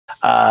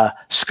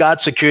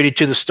Scott Security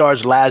to the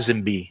Stars,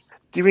 Lazenby.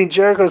 Do you mean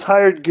Jericho's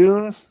hired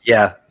goon?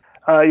 Yeah.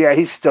 Yeah,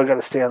 he's still got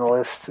to stay on the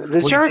list.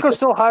 Does Jericho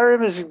still hire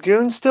him as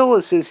goon still?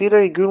 Is he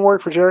doing goon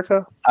work for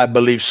Jericho? I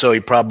believe so. He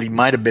probably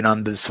might have been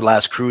on this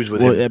last cruise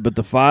with him. But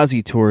the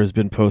Fozzy tour has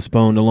been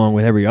postponed along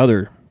with every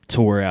other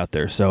tour out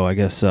there, so I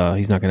guess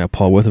he's not going to have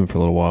Paul with him for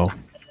a little while.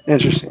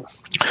 Interesting.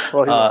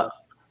 Well,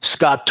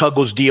 Scott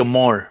Tuggles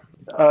Diamore.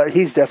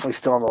 He's definitely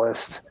still on the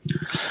list.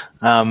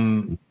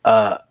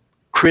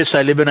 Chris,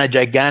 I live in a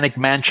gigantic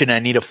mansion. I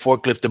need a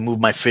forklift to move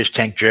my fish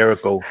tank,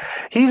 Jericho.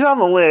 He's on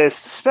the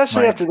list,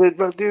 especially after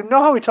the. Do you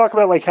know how we talk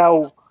about like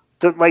how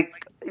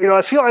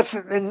I feel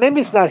and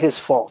maybe it's not his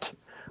fault,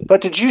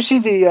 but did you see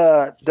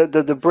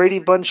the Brady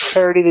Bunch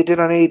parody they did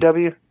on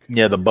AEW?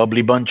 Yeah, the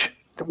Bubbly Bunch.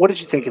 What did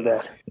you think of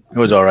that? It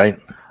was all right.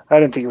 I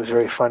didn't think it was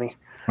very funny.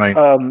 Right.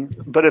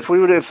 But if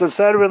that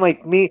had been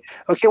like me,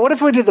 okay, what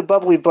if we did the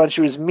Bubbly Bunch?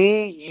 It was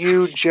me,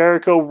 you,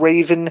 Jericho,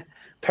 Raven,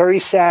 Perry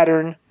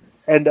Saturn,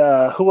 and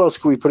who else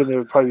could we put in there?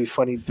 Would probably be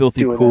funny.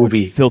 Filthy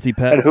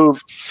Pet, and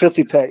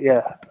Filthy Pet,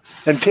 yeah,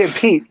 and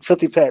Pete,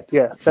 Filthy Pet,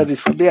 yeah, that'd be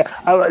fun.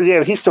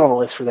 Yeah, he's still on the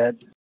list for that.